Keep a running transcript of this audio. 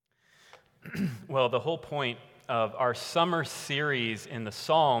Well, the whole point of our summer series in the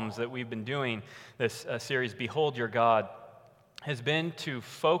Psalms that we've been doing, this series, Behold Your God, has been to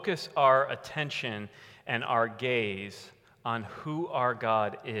focus our attention and our gaze on who our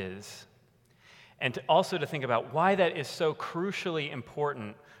God is, and also to think about why that is so crucially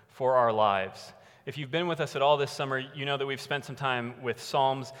important for our lives. If you've been with us at all this summer, you know that we've spent some time with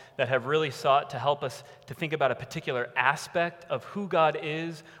Psalms that have really sought to help us to think about a particular aspect of who God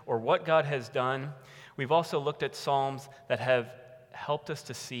is or what God has done. We've also looked at Psalms that have helped us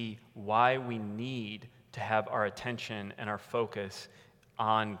to see why we need to have our attention and our focus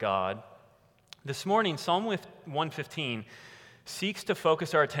on God. This morning, Psalm 115 seeks to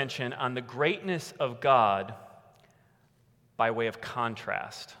focus our attention on the greatness of God by way of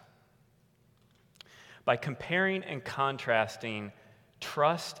contrast. By comparing and contrasting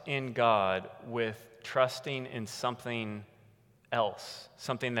trust in God with trusting in something else,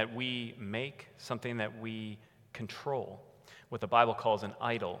 something that we make, something that we control, what the Bible calls an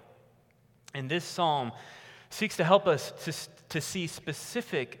idol. And this psalm seeks to help us to see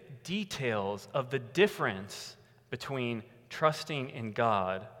specific details of the difference between trusting in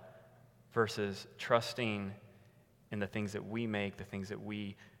God versus trusting in the things that we make, the things that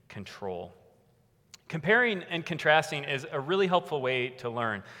we control. Comparing and contrasting is a really helpful way to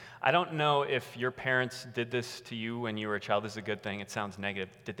learn. I don't know if your parents did this to you when you were a child. This is a good thing. It sounds negative.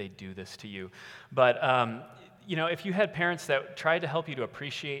 Did they do this to you? But, if you had parents that tried to help you to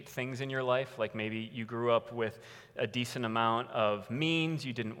appreciate things in your life, like maybe you grew up with a decent amount of means,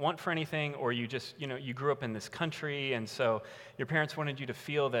 you didn't want for anything, or you just, you grew up in this country, and so your parents wanted you to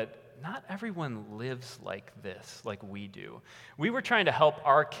feel that not everyone lives like this, like we do. We were trying to help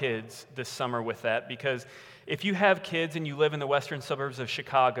our kids this summer with that because if you have kids and you live in the western suburbs of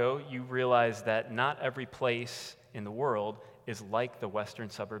Chicago, you realize that not every place in the world is like the western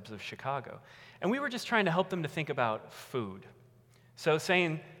suburbs of Chicago. And we were just trying to help them to think about food. So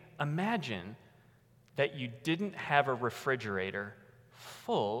saying, imagine that you didn't have a refrigerator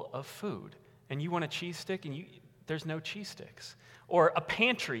full of food and you want a cheese stick and there's no cheese sticks. Or a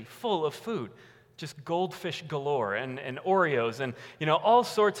pantry full of food, just goldfish galore and Oreos and all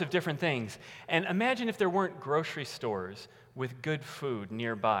sorts of different things. And imagine if there weren't grocery stores with good food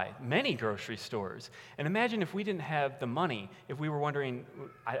nearby, many grocery stores. And imagine if we didn't have the money, if we were wondering,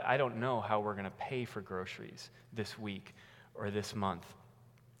 I don't know how we're going to pay for groceries this week or this month.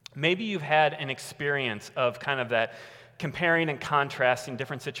 Maybe you've had an experience of kind of that comparing and contrasting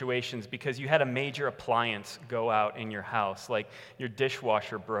different situations because you had a major appliance go out in your house, like your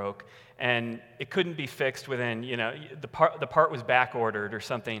dishwasher broke, and it couldn't be fixed within, the part was back ordered or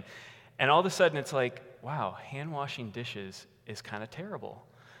something, and all of a sudden it's like, wow, hand washing dishes is kind of terrible.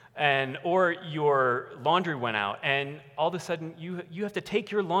 Or your laundry went out, and all of a sudden you have to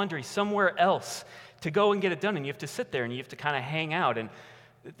take your laundry somewhere else to go and get it done, and you have to sit there and you have to kind of hang out, and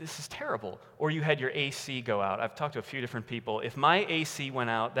this is terrible. Or you had your AC go out. I've talked to a few different people. If my AC went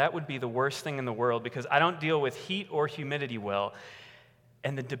out, that would be the worst thing in the world because I don't deal with heat or humidity well.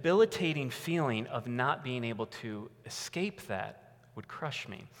 And the debilitating feeling of not being able to escape that would crush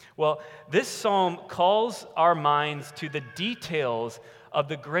me. Well, this psalm calls our minds to the details of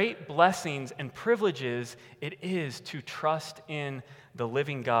the great blessings and privileges it is to trust in the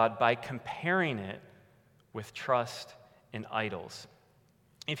living God by comparing it with trust in idols.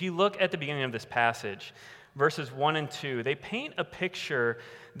 If you look at the beginning of this passage, verses 1 and 2, they paint a picture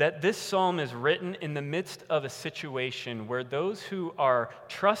that this psalm is written in the midst of a situation where those who are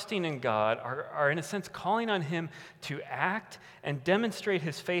trusting in God are in a sense calling on Him to act and demonstrate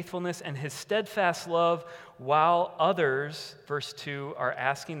His faithfulness and His steadfast love, while others, verse 2, are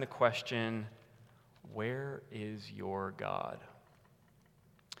asking the question, where is your God?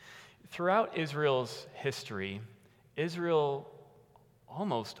 Throughout Israel's history, Israel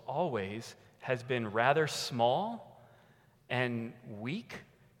almost always has been rather small and weak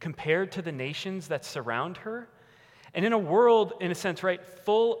compared to the nations that surround her. And in a world, in a sense, right,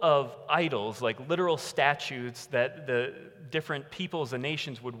 full of idols, like literal statues that the different peoples and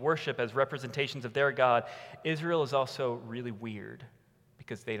nations would worship as representations of their God, Israel is also really weird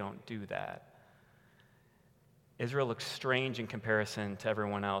because they don't do that. Israel looks strange in comparison to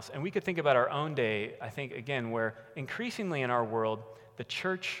everyone else. And we could think about our own day, I think, again, where increasingly in our world, the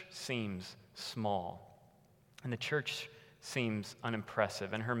church seems small, and the church seems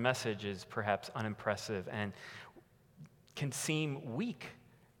unimpressive, and her message is perhaps unimpressive and can seem weak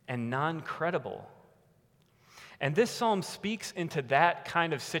and non-credible. And this psalm speaks into that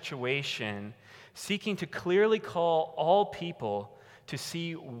kind of situation, seeking to clearly call all people to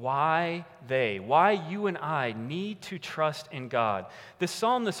see why you and I need to trust in God. This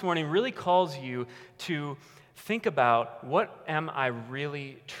psalm this morning really calls you to think about, what am I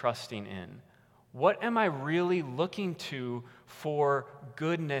really trusting in? What am I really looking to for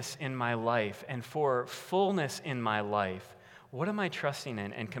goodness in my life and for fullness in my life? What am I trusting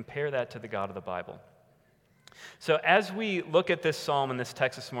in? And compare that to the God of the Bible. So as we look at this psalm and this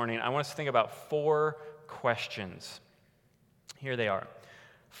text this morning, I want us to think about 4 questions. Here they are.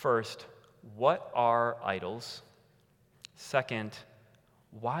 First, what are idols? Second,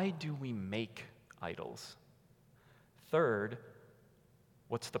 why do we make idols? Third,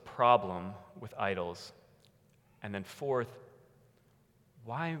 what's the problem with idols? And then fourth,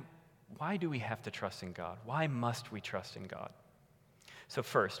 why do we have to trust in God? Why must we trust in God? So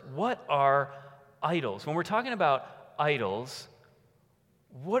first, what are idols? When we're talking about idols,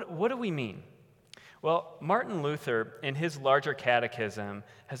 what do we mean? Well, Martin Luther, in his larger catechism,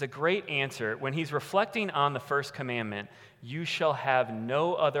 has a great answer when he's reflecting on the first commandment, "You shall have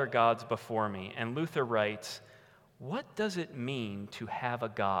no other gods before me." And Luther writes, what does it mean to have a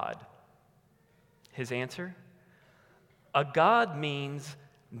God? His answer? A God means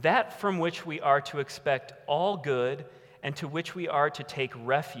that from which we are to expect all good and to which we are to take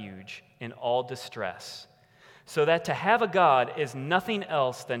refuge in all distress. So that to have a God is nothing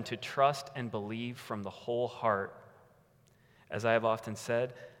else than to trust and believe from the whole heart. As I have often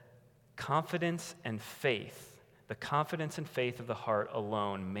said, confidence and faith, the confidence and faith of the heart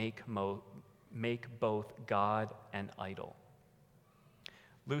alone make both God and idol.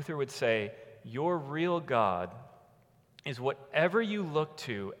 Luther would say, your real God is whatever you look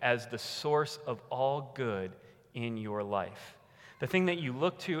to as the source of all good in your life. The thing that you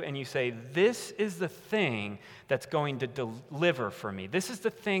look to and you say, this is the thing that's going to deliver for me. This is the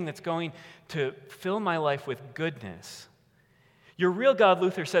thing that's going to fill my life with goodness. Your real God,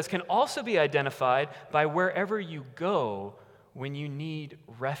 Luther says, can also be identified by wherever you go when you need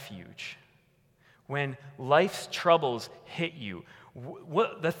refuge. When life's troubles hit you,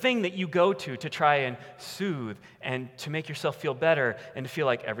 the thing that you go to try and soothe and to make yourself feel better and to feel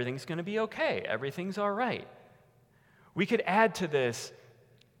like everything's going to be okay, everything's all right. We could add to this,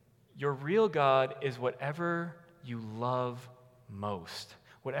 your real God is whatever you love most,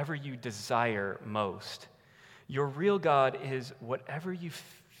 whatever you desire most. Your real God is whatever you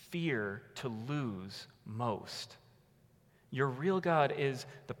fear to lose most. Your real God is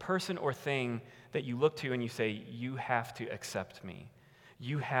the person or thing that you look to and you say, you have to accept me.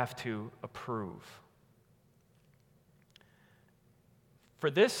 You have to approve. For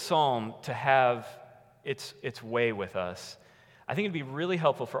this psalm to have its way with us, I think it'd be really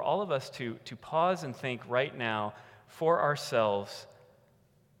helpful for all of us to pause and think right now for ourselves,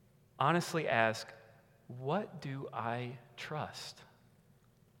 honestly ask, what do I trust?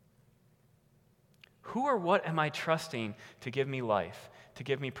 Who or what am I trusting to give me life, to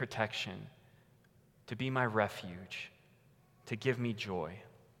give me protection, to be my refuge, to give me joy?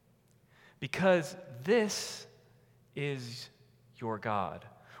 Because this is your God.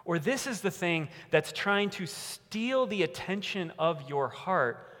 Or this is the thing that's trying to steal the attention of your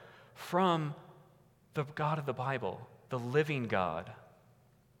heart from the God of the Bible, the living God.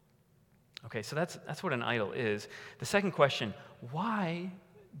 Okay, so that's what an idol is. The second question, why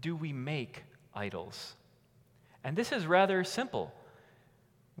do we make idols? And this is rather simple.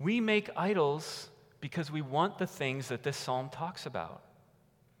 We make idols because we want the things that this psalm talks about.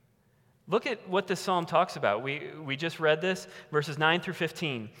 Look at what this psalm talks about. We just read this, verses 9 through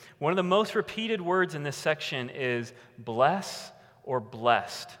 15. One of the most repeated words in this section is bless or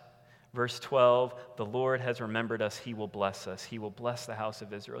blessed. Verse 12, the Lord has remembered us, he will bless us. He will bless the house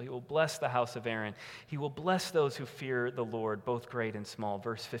of Israel. He will bless the house of Aaron. He will bless those who fear the Lord, both great and small.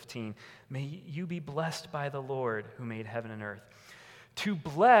 Verse 15, may you be blessed by the Lord who made heaven and earth. To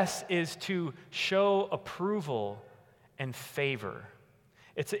bless is to show approval and favor.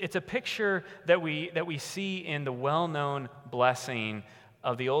 It's a picture that we see in the well-known blessing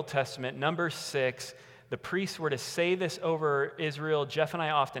of the Old Testament, Numbers 6. The priests were to say this over Israel. Jeff and I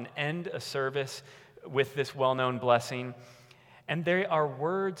often end a service with this well-known blessing. And they are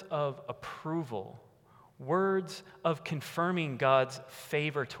words of approval, words of confirming God's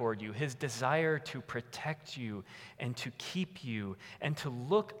favor toward you, his desire to protect you and to keep you and to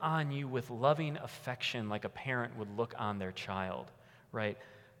look on you with loving affection like a parent would look on their child, right?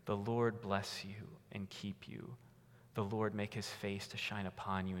 The Lord bless you and keep you. The Lord make his face to shine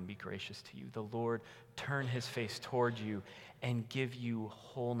upon you and be gracious to you. The Lord turn his face toward you and give you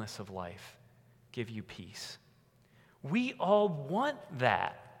wholeness of life, give you peace. We all want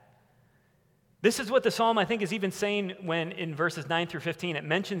that. This is what the psalm, I think, is even saying when in verses 9 through 15, it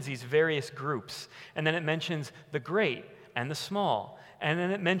mentions these various groups. And then it mentions the great and the small. And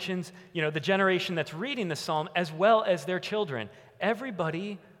then it mentions, the generation that's reading the psalm as well as their children.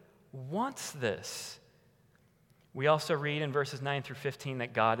 Everybody wants this. We also read in verses 9 through 15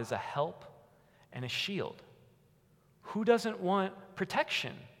 that God is a help and a shield. Who doesn't want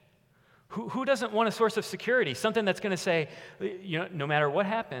protection? Who doesn't want a source of security? Something that's going to say, no matter what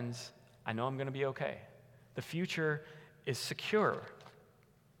happens, I know I'm going to be okay. The future is secure.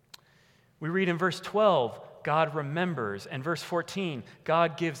 We read in verse 12, God remembers. And verse 14,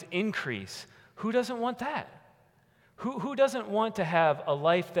 God gives increase. Who doesn't want that? Who doesn't want to have a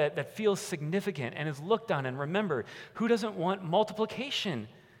life that feels significant and is looked on and remembered? Who doesn't want multiplication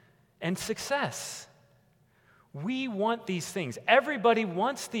and success? We want these things. Everybody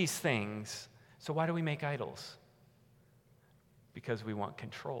wants these things. So why do we make idols? Because we want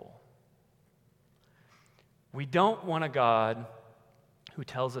control. We don't want a God who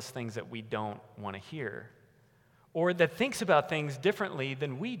tells us things that we don't want to hear, or that thinks about things differently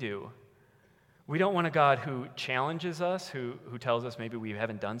than we do. We don't want a God who challenges us, who tells us maybe we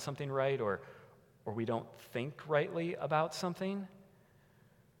haven't done something right, or we don't think rightly about something.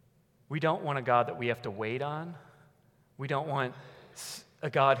 We don't want a God that we have to wait on. We don't want a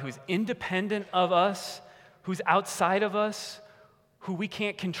God who's independent of us, who's outside of us, who we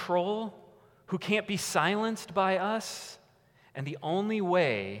can't control, who can't be silenced by us. And the only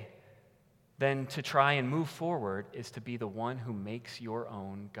way then to try and move forward is to be the one who makes your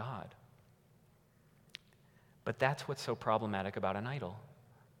own God. But that's what's so problematic about an idol.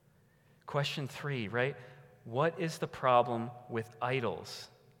 Question 3, right? What is the problem with idols?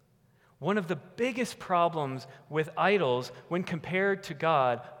 One of the biggest problems with idols when compared to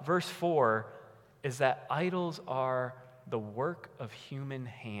God, verse 4, is that idols are the work of human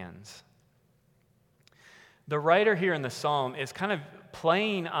hands. The writer here in the psalm is kind of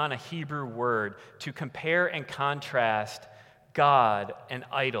playing on a Hebrew word to compare and contrast God and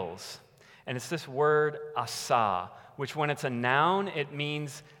idols. And it's this word asa, which when it's a noun, it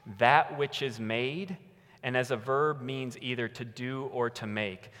means that which is made, and as a verb means either to do or to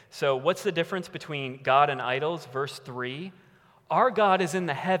make. So what's the difference between God and idols? Verse 3, our God is in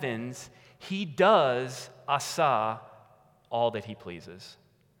the heavens. He does asa, all that he pleases.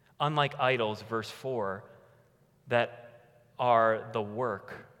 Unlike idols, verse 4, that are the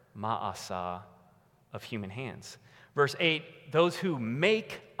work, ma'asa, of human hands. Verse 8, those who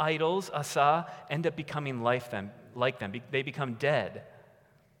make idols, asa, end up becoming like them. They become dead.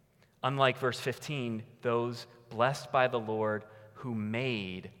 Unlike verse 15, those blessed by the Lord who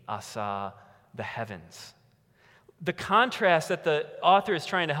made asa, the heavens. The contrast that the author is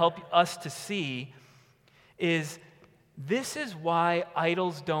trying to help us to see is this is why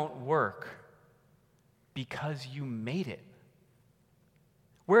idols don't work, because you made it.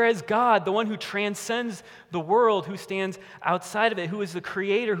 Whereas God, the one who transcends the world, who stands outside of it, who is the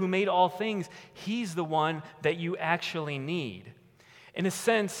creator, who made all things, he's the one that you actually need. In a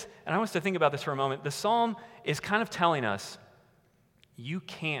sense, and I want us to think about this for a moment, the psalm is kind of telling us, you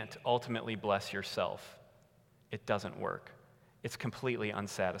can't ultimately bless yourself. It doesn't work. It's completely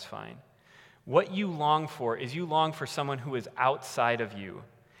unsatisfying. What you long for is you long for someone who is outside of you,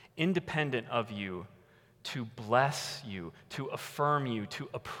 independent of you, to bless you, to affirm you, to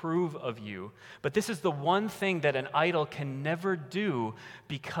approve of you. But this is the one thing that an idol can never do,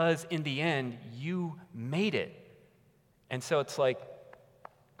 because in the end, you made it. And so it's like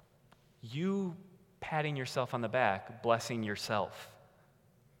you patting yourself on the back, blessing yourself.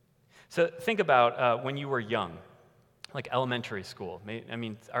 So think about when you were young, like elementary school. I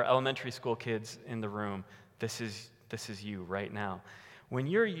mean, our elementary school kids in the room, this is you right now. When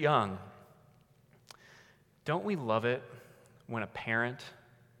you're young, don't we love it when a parent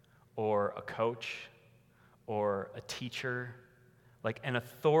or a coach or a teacher, like an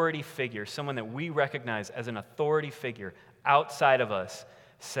authority figure, someone that we recognize as an authority figure outside of us,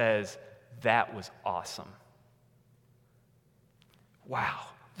 says, "That was awesome. Wow,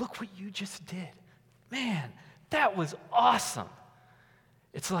 look what you just did. Man, that was awesome."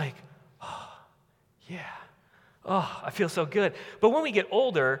 It's like, oh, yeah. Oh, I feel so good. But when we get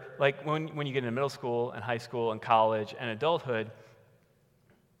older, like when you get into middle school and high school and college and adulthood,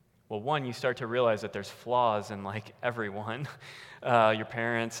 well, one, you start to realize that there's flaws in like everyone, your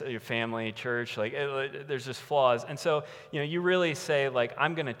parents, your family, church, like there's just flaws. And so, you really say like,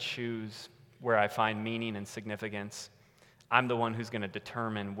 I'm going to choose where I find meaning and significance. I'm the one who's going to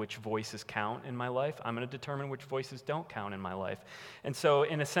determine which voices count in my life. I'm going to determine which voices don't count in my life. And so,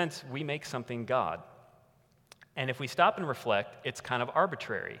 in a sense, we make something God. And if we stop and reflect, it's kind of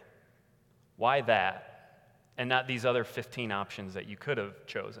arbitrary. Why that? And not these other 15 options that you could have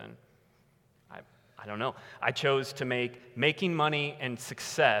chosen. I don't know. I chose to make making money and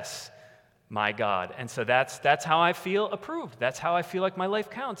success my God. And so that's how I feel approved. That's how I feel like my life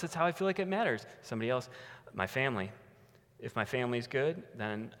counts. That's how I feel like it matters. Somebody else, my family. If my family's good,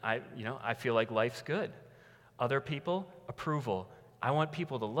 then I feel like life's good. Other people, approval. I want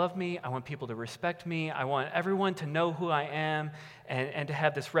people to love me. I want people to respect me. I want everyone to know who I am and to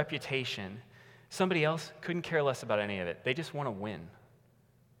have this reputation. Somebody else couldn't care less about any of it. They just want to win.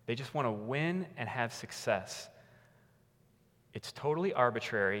 They just want to win and have success. It's totally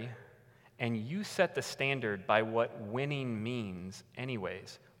arbitrary, and you set the standard by what winning means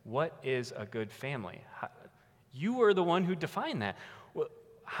anyways. What is a good family? You are the one who defined that.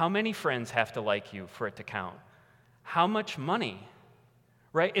 How many friends have to like you for it to count? How much money?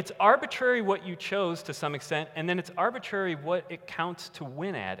 Right? It's arbitrary what you chose to some extent, and then it's arbitrary what it counts to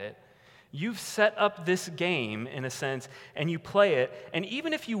win at it. You've set up this game, in a sense, and you play it, and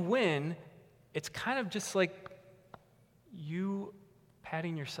even if you win, it's kind of just like you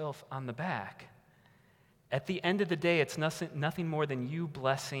patting yourself on the back. At the end of the day, it's nothing more than you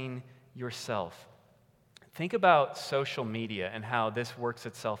blessing yourself. Think about social media and how this works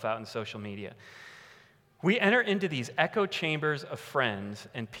itself out in social media. We enter into these echo chambers of friends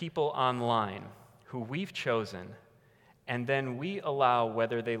and people online who we've chosen, and then we allow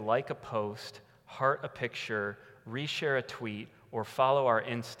whether they like a post, heart a picture, reshare a tweet, or follow our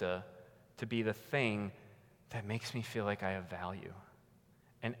Insta to be the thing that makes me feel like I have value.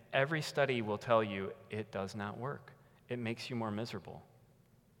 And every study will tell you it does not work. It makes you more miserable.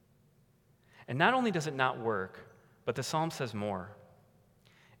 And not only does it not work, but the psalm says more.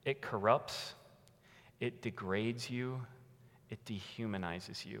 It corrupts, it degrades you, it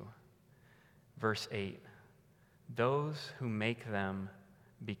dehumanizes you. Verse 8, those who make them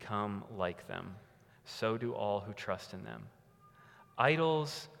become like them. So do all who trust in them.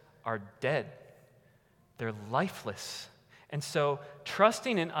 Idols are dead. They're lifeless. And so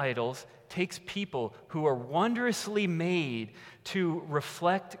trusting in idols takes people who are wondrously made to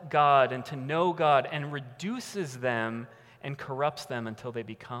reflect God and to know God and reduces them and corrupts them until they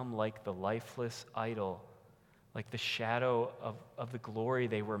become like the lifeless idol, like the shadow of the glory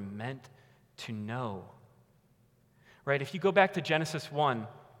they were meant to know. Right? If you go back to Genesis 1,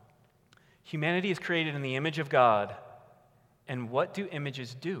 humanity is created in the image of God. And what do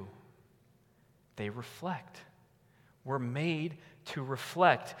images do? They reflect. We're made to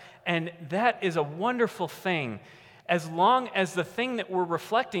reflect. And that is a wonderful thing, as long as the thing that we're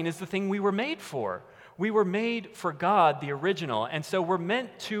reflecting is the thing we were made for. We were made for God, the original, and so we're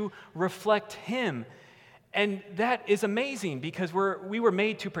meant to reflect Him. And that is amazing because we were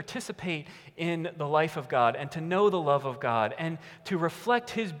made to participate in the life of God and to know the love of God and to reflect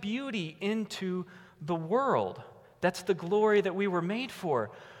His beauty into the world. That's the glory that we were made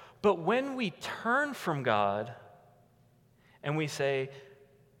for. But when we turn from God and we say,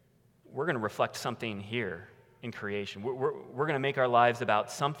 we're going to reflect something here in creation, we're going to make our lives about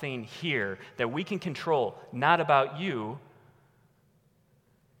something here that we can control, not about you,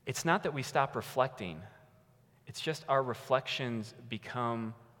 it's not that we stop reflecting. It's just our reflections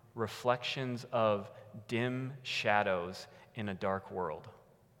become reflections of dim shadows in a dark world.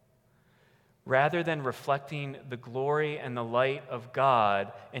 Rather than reflecting the glory and the light of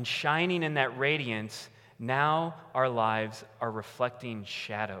God and shining in that radiance, now our lives are reflecting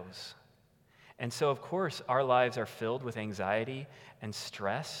shadows. And so, of course, our lives are filled with anxiety and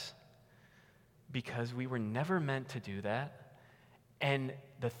stress because we were never meant to do that. And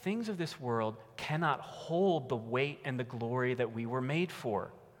the things of this world cannot hold the weight and the glory that we were made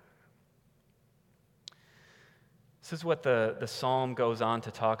for. This is what the psalm goes on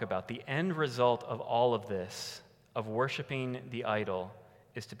to talk about. The end result of all of this, of worshiping the idol,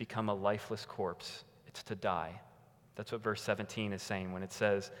 is to become a lifeless corpse. It's to die. That's what verse 17 is saying when it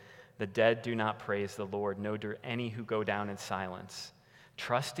says, the dead do not praise the Lord, no do any who go down in silence.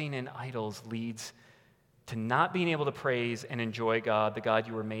 Trusting in idols leads to not being able to praise and enjoy God, the God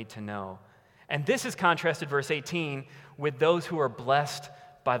you were made to know. And this is contrasted, verse 18, with those who are blessed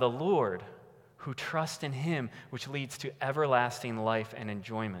by the Lord, who trust in Him, which leads to everlasting life and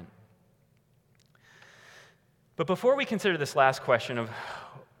enjoyment. But before we consider this last question of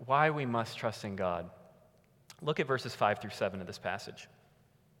why we must trust in God, look at verses 5 through 7 of this passage.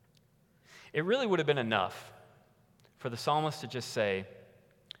 It really would have been enough for the psalmist to just say,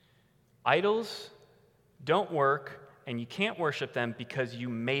 idols don't work, and you can't worship them because you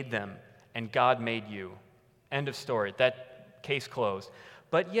made them, and God made you. End of story. That case closed.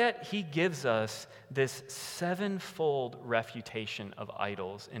 But yet he gives us this sevenfold refutation of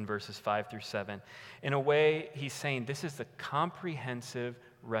idols in verses 5 through 7. In a way, he's saying this is the comprehensive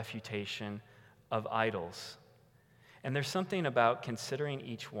refutation of idols. And there's something about considering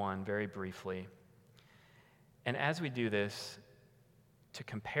each one very briefly. And as we do this, to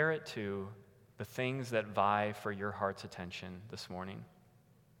compare it to the things that vie for your heart's attention this morning.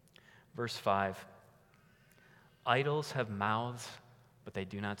 Verse 5, idols have mouths, but they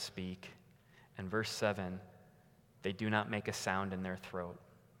do not speak. And verse 7, they do not make a sound in their throat.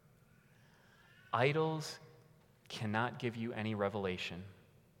 Idols cannot give you any revelation.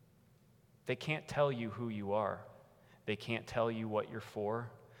 They can't tell you who you are. They can't tell you what you're for.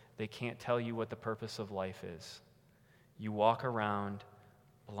 They can't tell you what the purpose of life is. You walk around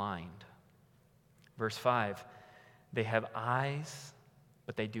blind. Verse 5, they have eyes,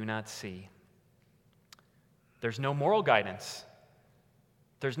 but they do not see. There's no moral guidance.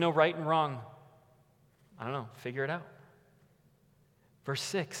 There's no right and wrong. I don't know, figure it out. Verse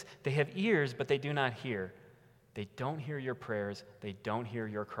 6, they have ears, but they do not hear. They don't hear your prayers. They don't hear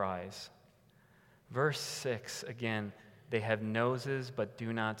your cries. Verse 6, again, they have noses, but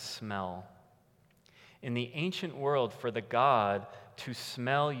do not smell. In the ancient world, for the god to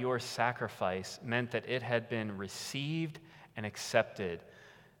smell your sacrifice meant that it had been received and accepted.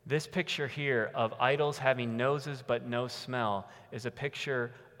 This picture here of idols having noses but no smell is a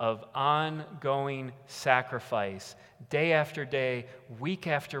picture of ongoing sacrifice, day after day, week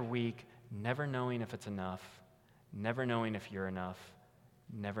after week, never knowing if it's enough, never knowing if you're enough,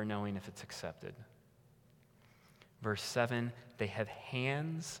 never knowing if it's accepted. Verse 7, they have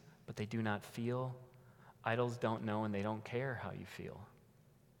hands, but they do not feel. Idols don't know and they don't care how you feel.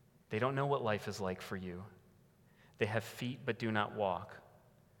 They don't know what life is like for you. They have feet, but do not walk.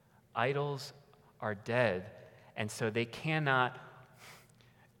 Idols are dead, and so they cannot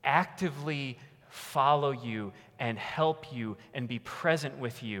actively follow you and help you and be present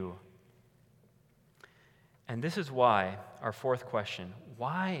with you. And this is why, our fourth question,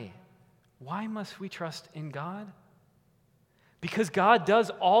 why? Why must we trust in God? Because God does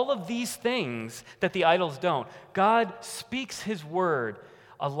all of these things that the idols don't. God speaks his word,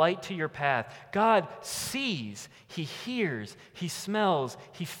 a light to your path. God sees, he hears, he smells,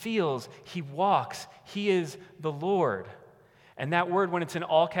 he feels, he walks. He is the Lord. And that word, when it's in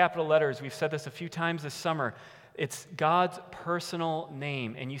all capital letters, we've said this a few times this summer, it's God's personal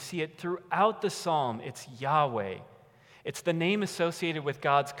name. And you see it throughout the psalm. It's Yahweh. It's the name associated with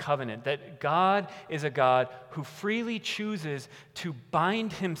God's covenant, that God is a God who freely chooses to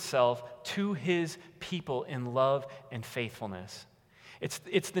bind himself to his people in love and faithfulness.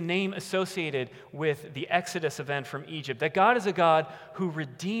 It's the name associated with the Exodus event from Egypt, that God is a God who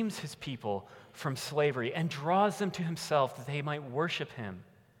redeems his people from slavery and draws them to himself that they might worship him.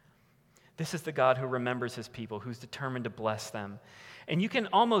 This is the God who remembers his people, who's determined to bless them. And you can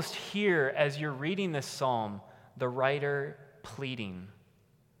almost hear, as you're reading this psalm, the writer pleading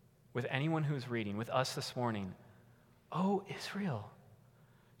with anyone who's reading, with us this morning, "Oh, Israel,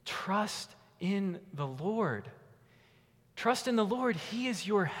 trust in the Lord. Trust in the Lord. He is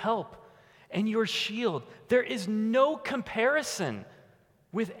your help and your shield. There is no comparison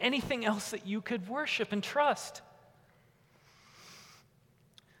with anything else that you could worship and trust."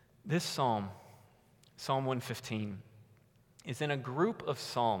 This psalm, Psalm 115, is in a group of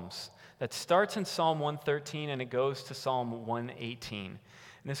psalms that starts in Psalm 113 and it goes to Psalm 118.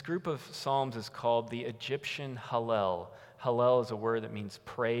 And this group of psalms is called the Egyptian Hallel. Hallel is a word that means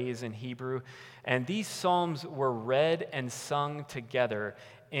praise in Hebrew. And these psalms were read and sung together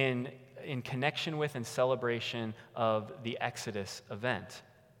in connection with and celebration of the Exodus event.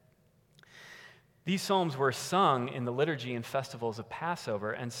 These psalms were sung in the liturgy and festivals of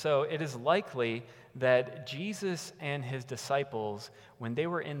Passover, and so it is likely that Jesus and his disciples, when they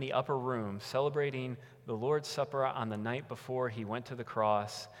were in the upper room celebrating the Lord's Supper on the night before he went to the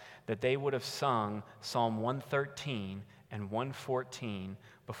cross, that they would have sung Psalm 113 and 114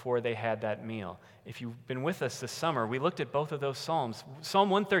 before they had that meal. If you've been with us this summer, we looked at both of those psalms. Psalm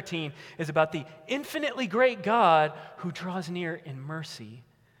 113 is about the infinitely great God who draws near in mercy.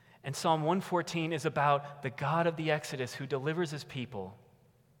 And Psalm 114 is about the God of the Exodus who delivers his people.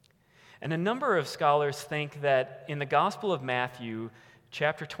 And a number of scholars think that in the Gospel of Matthew,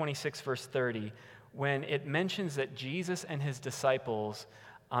 chapter 26, verse 30, when it mentions that Jesus and his disciples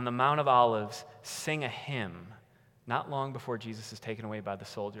on the Mount of Olives sing a hymn, not long before Jesus is taken away by the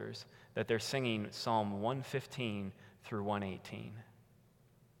soldiers, that they're singing Psalm 115 through 118.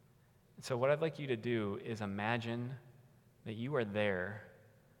 And so what I'd like you to do is imagine that you are there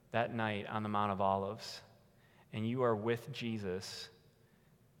that night on the Mount of Olives, and you are with Jesus,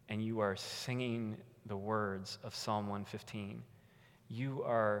 and you are singing the words of Psalm 115. You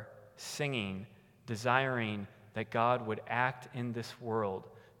are singing, desiring that God would act in this world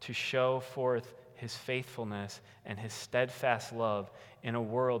to show forth his faithfulness and his steadfast love in a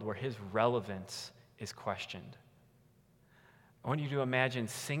world where his relevance is questioned. I want you to imagine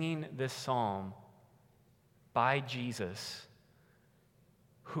singing this psalm by Jesus,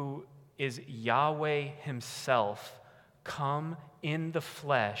 who is Yahweh himself, come in the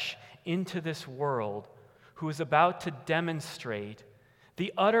flesh into this world, who is about to demonstrate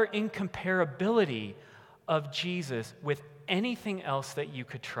the utter incomparability of Jesus with anything else that you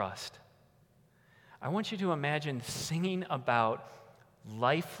could trust. I want you to imagine singing about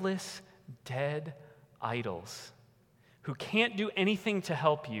lifeless, dead idols who can't do anything to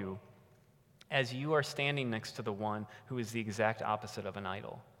help you as you are standing next to the one who is the exact opposite of an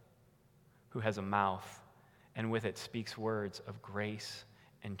idol, who has a mouth and with it speaks words of grace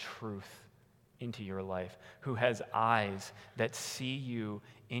and truth into your life, who has eyes that see you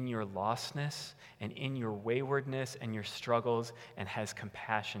in your lostness and in your waywardness and your struggles and has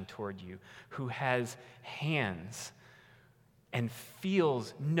compassion toward you, who has hands and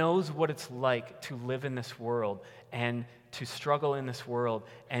knows what it's like to live in this world and to struggle in this world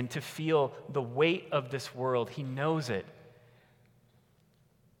and to feel the weight of this world. He knows it.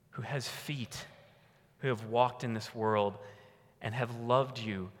 Who has feet, who have walked in this world and have loved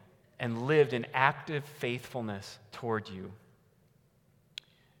you and lived in active faithfulness toward you.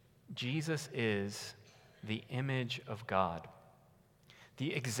 Jesus is the image of God,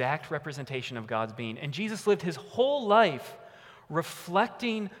 the exact representation of God's being. And Jesus lived his whole life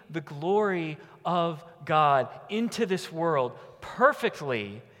reflecting the glory of God into this world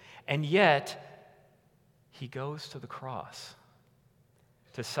perfectly, and yet he goes to the cross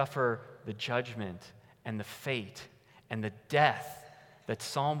to suffer the judgment and the fate and the death that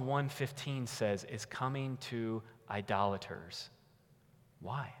Psalm 115 says is coming to idolaters.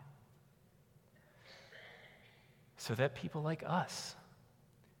 Why? So that people like us,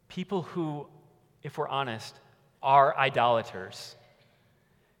 people who, if we're honest, are idolaters,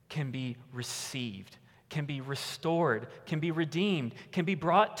 can be received, can be restored, can be redeemed, can be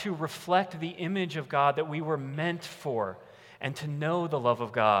brought to reflect the image of God that we were meant for, and to know the love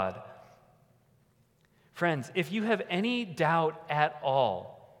of God. Friends, if you have any doubt at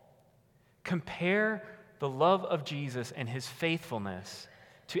all, compare the love of Jesus and his faithfulness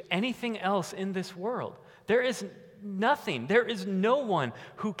to anything else in this world. There is nothing, there is no one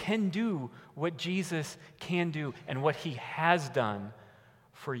who can do what Jesus can do and what he has done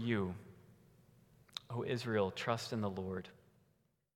for you. O Israel, trust in the Lord.